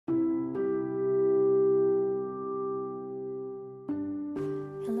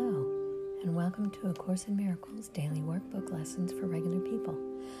welcome to A Course in Miracles Daily Workbook Lessons for Regular People.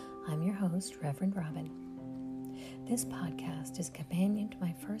 I'm your host, Reverend Robin. This podcast is a companion to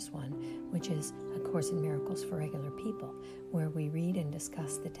my first one, which is A Course in Miracles for Regular People, where we read and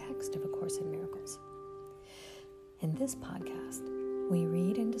discuss the text of A Course in Miracles. In this podcast, we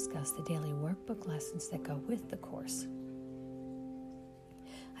read and discuss the daily workbook lessons that go with the Course.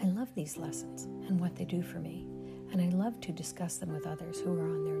 I love these lessons and what they do for me, and I love to discuss them with others who are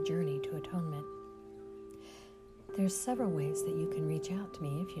on their journey to atonement. There's several ways that you can reach out to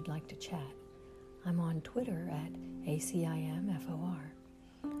me if you'd like to chat. I'm on Twitter at ACIMFOR.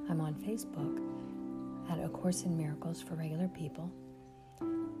 I'm on Facebook at A Course in Miracles for Regular People.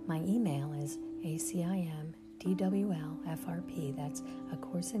 My email is ACIMDWLFRP. That's A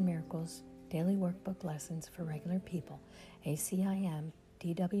Course in Miracles Daily Workbook Lessons for Regular People.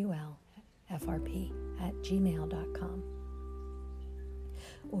 ACIMDWLFRP@gmail.com.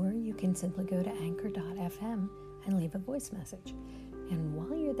 Or you can simply go to anchor.fm and leave a voice message. And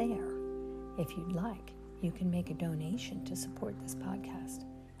while you're there, if you'd like, you can make a donation to support this podcast,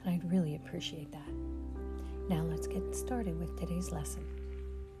 and I'd really appreciate that. Now let's get started with today's lesson.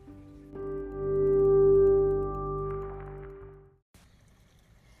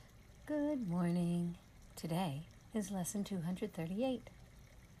 Good morning. Today is lesson 238.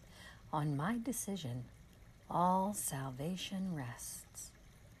 On my decision, all salvation rests.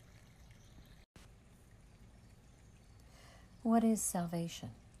 What is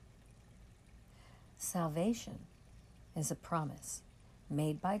salvation? Salvation is a promise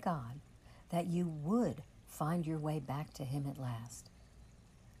made by God that you would find your way back to Him at last.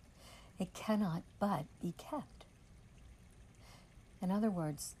 It cannot but be kept. In other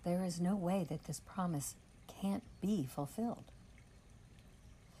words, there is no way that this promise can't be fulfilled.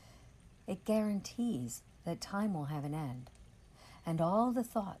 It guarantees that time will have an end, and all the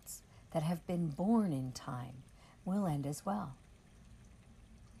thoughts that have been born in time will end as well.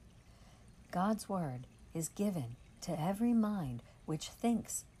 God's word is given to every mind which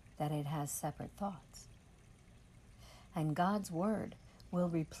thinks that it has separate thoughts. And God's word will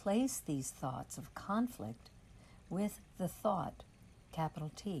replace these thoughts of conflict with the thought,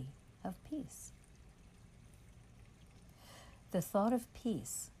 capital T, of peace. The thought of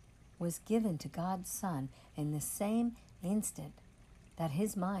peace was given to God's Son in the same instant that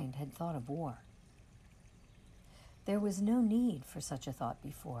his mind had thought of war. There was no need for such a thought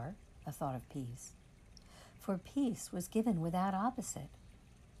before, a thought of peace, for peace was given without opposite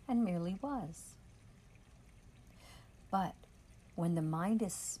and merely was. But when the mind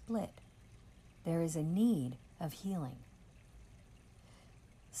is split, there is a need of healing.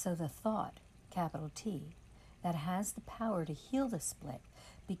 So the thought, capital T, that has the power to heal the split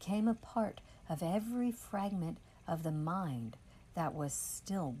became a part of every fragment of the mind that was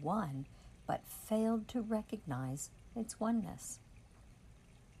still one, but failed to recognize its oneness.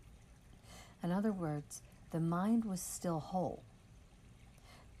 In other words, the mind was still whole,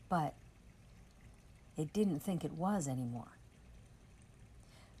 but it didn't think it was anymore.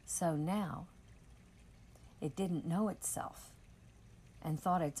 So now, it didn't know itself and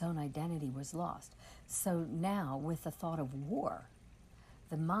thought its own identity was lost. So now, with the thought of war,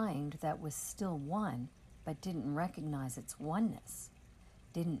 the mind that was still one but didn't recognize its oneness,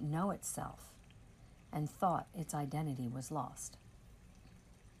 didn't know itself, and thought its identity was lost.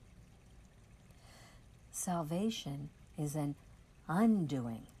 Salvation is an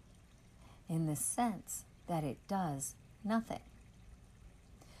undoing in the sense that it does nothing,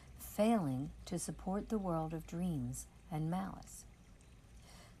 failing to support the world of dreams and malice.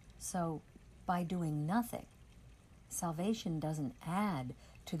 So, by doing nothing, salvation doesn't add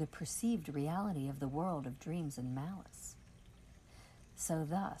to the perceived reality of the world of dreams and malice. So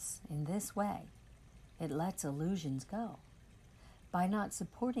thus, in this way, it lets illusions go. By not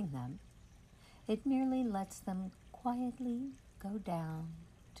supporting them, it merely lets them quietly go down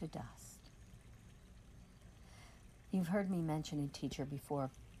to dust. You've heard me mention a teacher before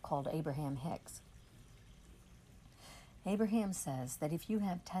called Abraham Hicks. Abraham says that if you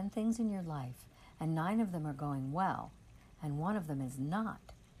have 10 things in your life and 9 of them are going well and 1 of them is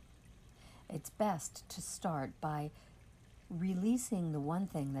not, it's best to start by releasing the one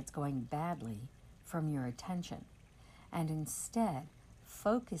thing that's going badly from your attention and instead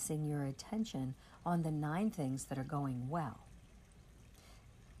focusing your attention on the 9 things that are going well.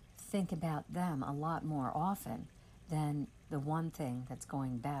 Think about them a lot more often than the one thing that's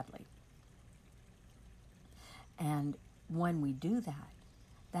going badly. And when we do that,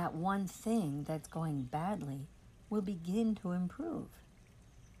 that one thing that's going badly will begin to improve.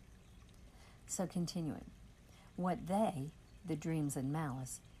 So continuing, what they, the dreams and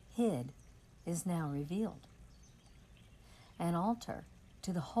malice, hid is now revealed. An altar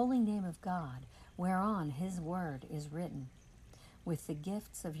to the holy name of God, whereon his word is written, with the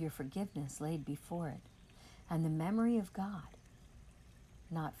gifts of your forgiveness laid before it, and the memory of God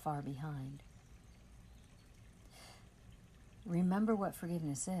not far behind. Remember what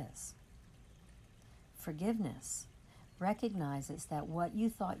forgiveness is. Forgiveness recognizes that what you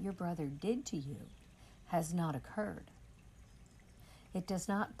thought your brother did to you has not occurred. It does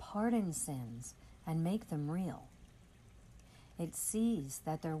not pardon sins and make them real. It sees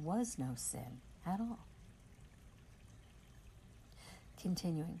that there was no sin at all.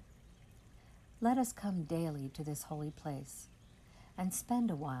 Continuing, let us come daily to this holy place and spend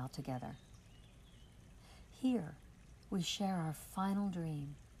a while together. Here we share our final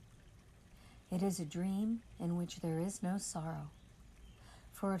dream. It is a dream in which there is no sorrow,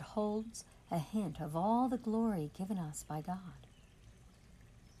 for it holds a hint of all the glory given us by God.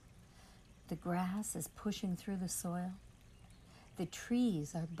 The grass is pushing through the soil, the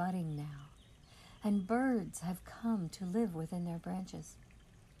trees are budding now, and birds have come to live within their branches.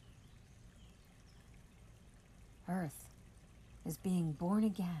 Earth is being born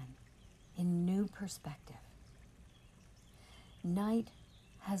again in new perspective. Night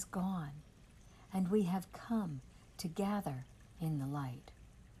has gone, and we have come to gather in the light.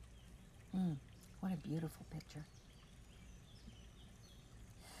 What a beautiful picture.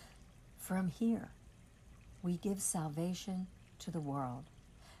 From here, we give salvation to the world,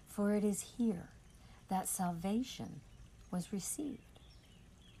 for it is here that salvation was received.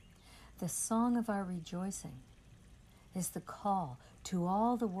 The song of our rejoicing is the call to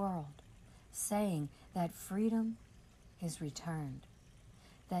all the world, saying that freedom is returned,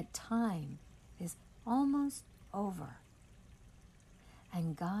 that time is almost over,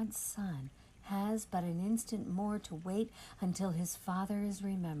 and God's Son has but an instant more to wait until his Father is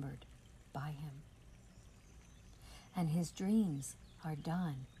remembered by him, and his dreams are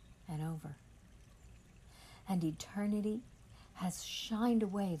done and over, and eternity has shined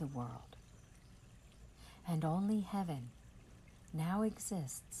away the world, and only heaven now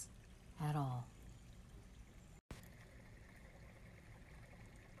exists at all.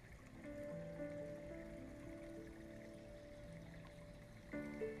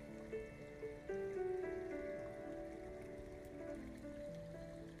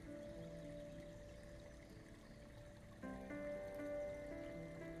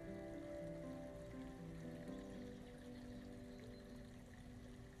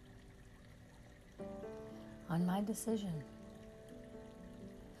 On my decision,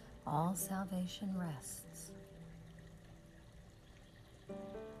 all salvation rests.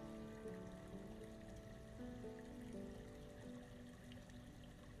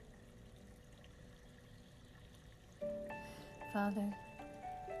 Father,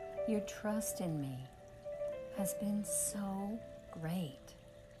 your trust in me has been so great.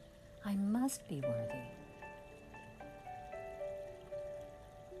 I must be worthy.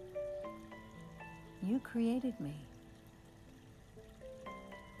 You created me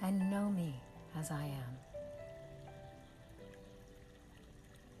and know me as I am.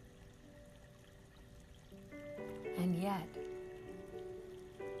 And yet,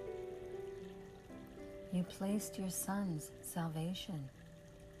 you placed your Son's salvation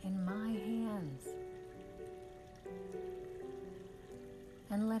in my hands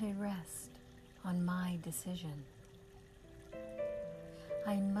and let it rest on my decision.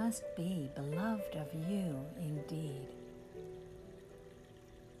 I must be beloved of you indeed.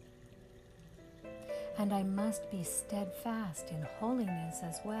 And I must be steadfast in holiness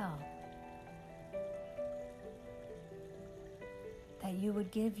as well. That you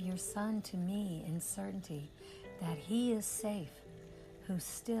would give your Son to me in certainty that he is safe, who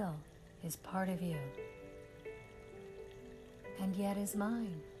still is part of you, and yet is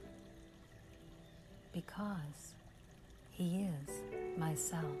mine, because he is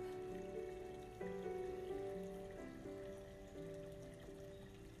myself.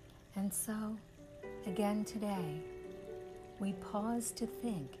 And so, again today, we pause to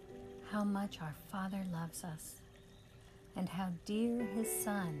think how much our Father loves us, and how dear his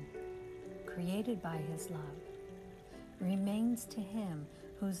Son, created by his love, remains to him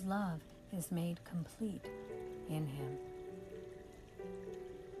whose love is made complete in him.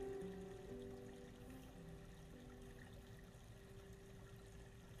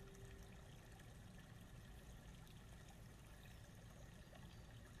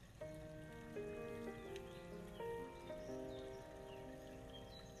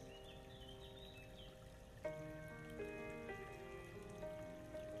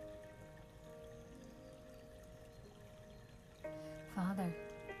 Father,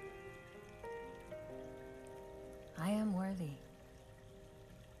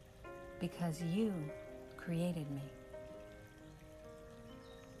 because you created me.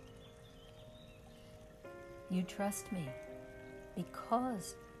 You trust me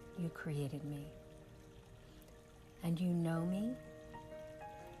because you created me. And you know me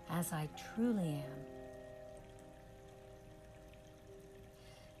as I truly am.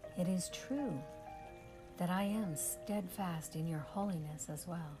 It is true that I am steadfast in your holiness as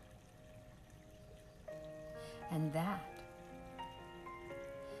well. And that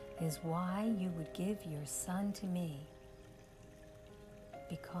is why you would give your Son to me,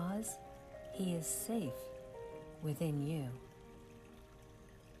 because he is safe within you.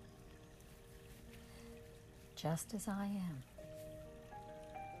 Just as I am.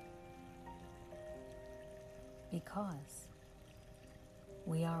 Because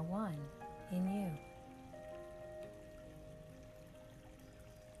we are one in you.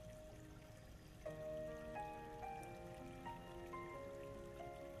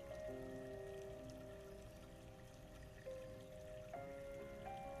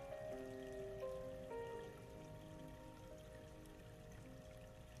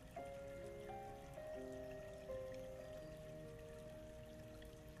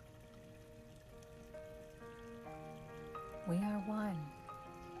 We are one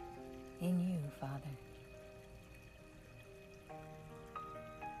in you, Father.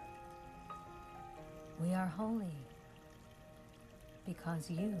 We are holy because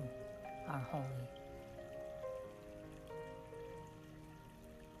you are holy.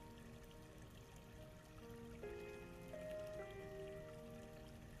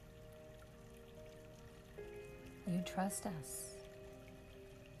 You trust us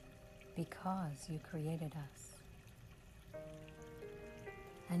because you created us.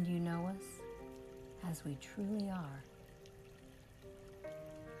 And you know us as we truly are.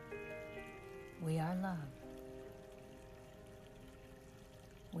 We are love.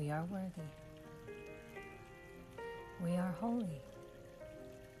 We are worthy. We are holy.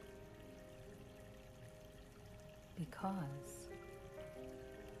 Because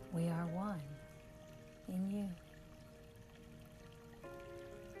we are one in you.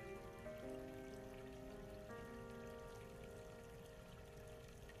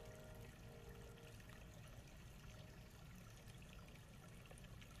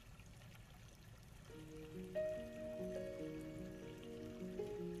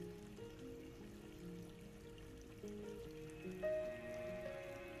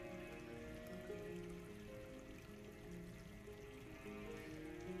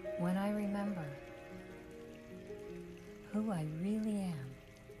 When I remember who I really am,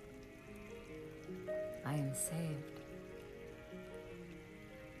 I am saved.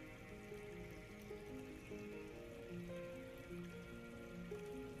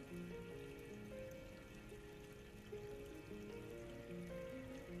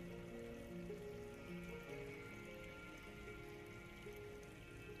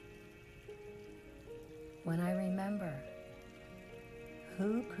 When I remember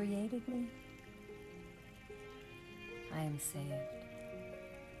who created me, I am saved.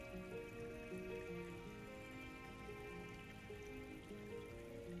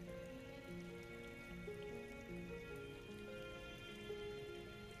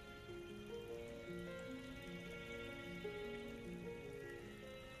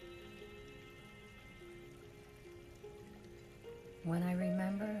 When I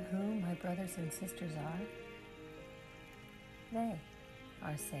remember who my brothers and sisters are, they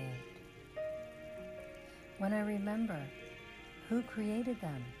are saved. When I remember who created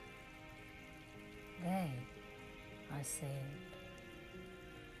them, they are saved.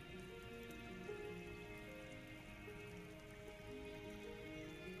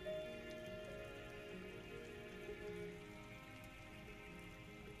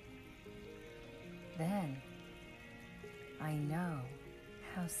 Then I know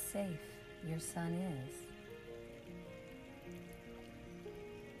how safe your Son is.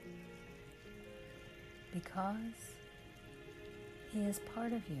 Because he is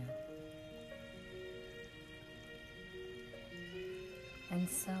part of you. And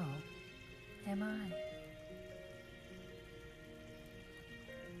so am I.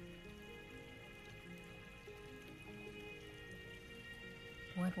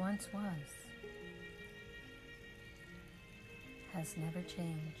 What once was has never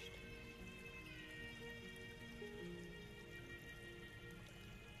changed.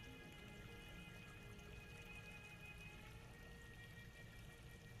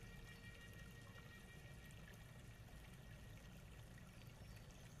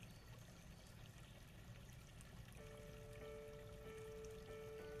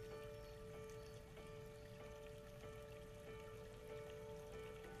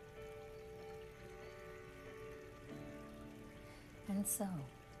 And so,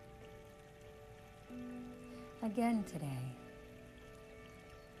 again today,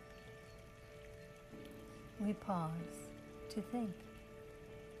 we pause to think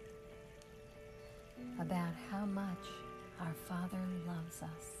about how much our Father loves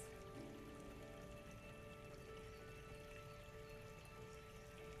us.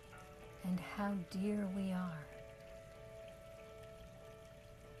 And how dear we are.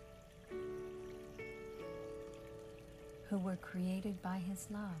 Who were created by His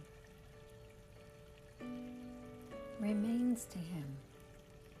love, remains to Him,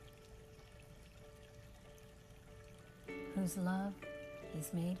 whose love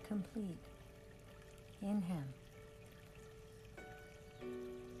is made complete in Him.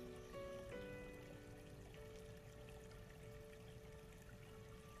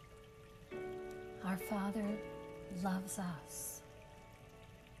 Our Father loves us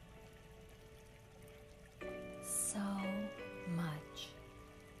so much.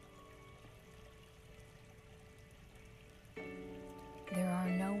 There are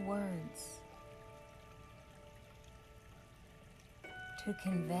no words to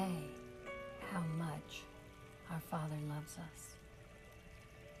convey how much our Father loves us.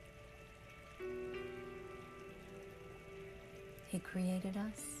 He created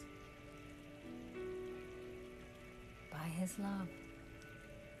us by His love.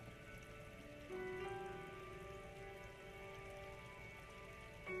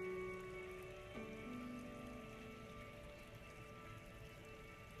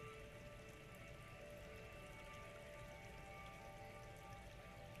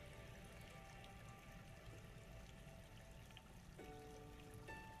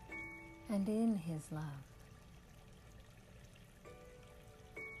 And in His love,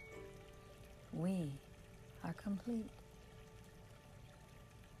 we are complete.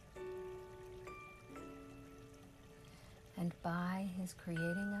 And by His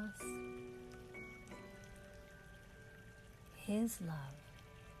creating us, His love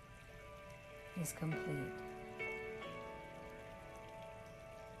is complete.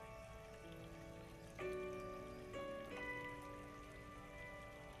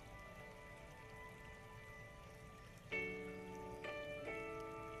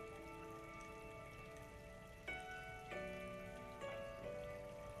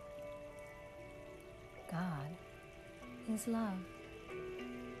 God is love.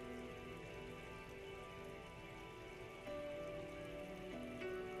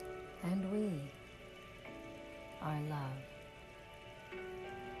 And we are love.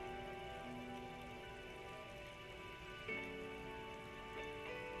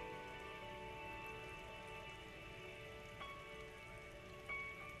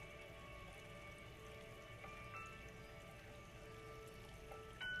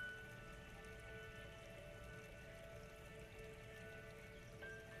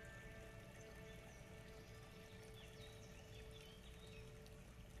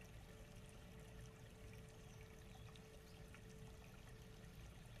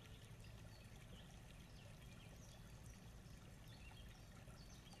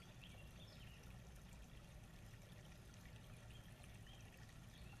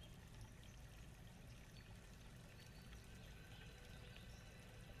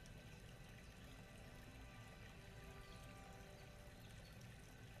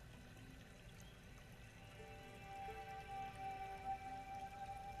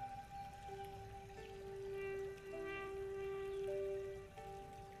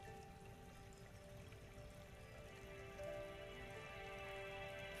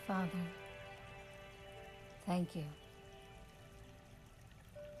 Father, thank you.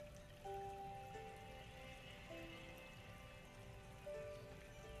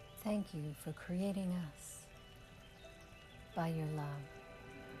 Thank you for creating us by your love.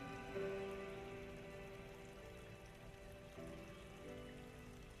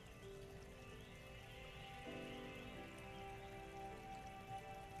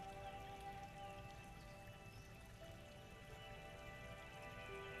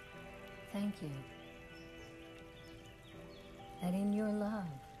 Thank you that in your love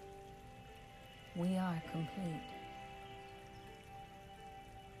we are complete.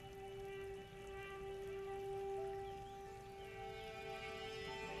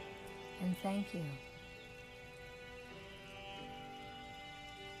 And thank you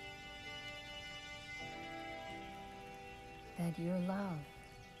that your love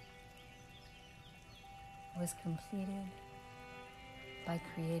was completed by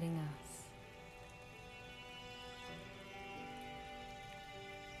creating us.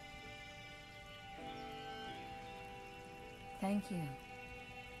 Thank you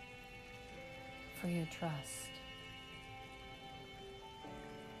for your trust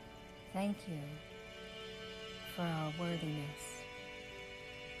Thank you for our worthiness.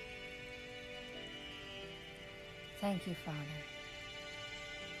 Thank you, Father,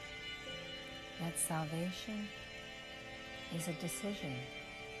 that salvation is a decision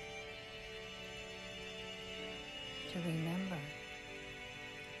to remember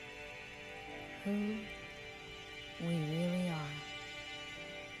who we really are.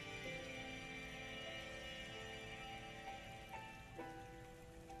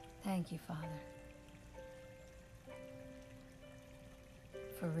 Thank you, Father,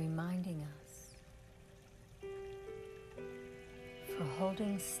 for reminding us, for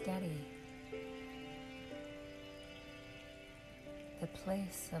holding steady the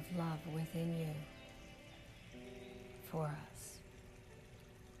place of love within you for us.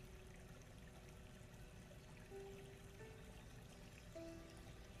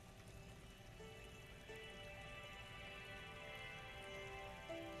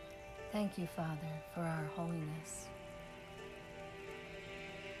 Thank you, Father, for our holiness.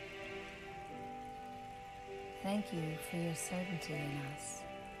 Thank you for your certainty in us.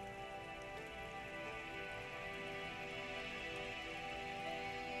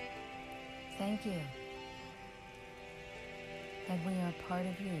 Thank you that we are part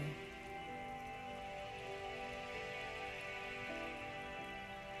of you.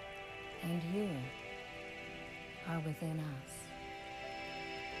 And you are within us.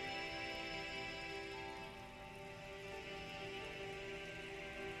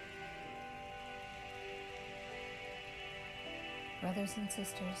 Brothers and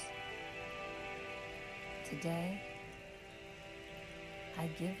sisters, today I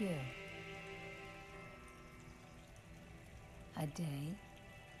give you a day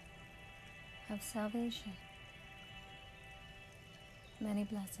of salvation. Many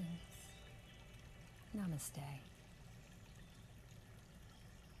blessings. Namaste.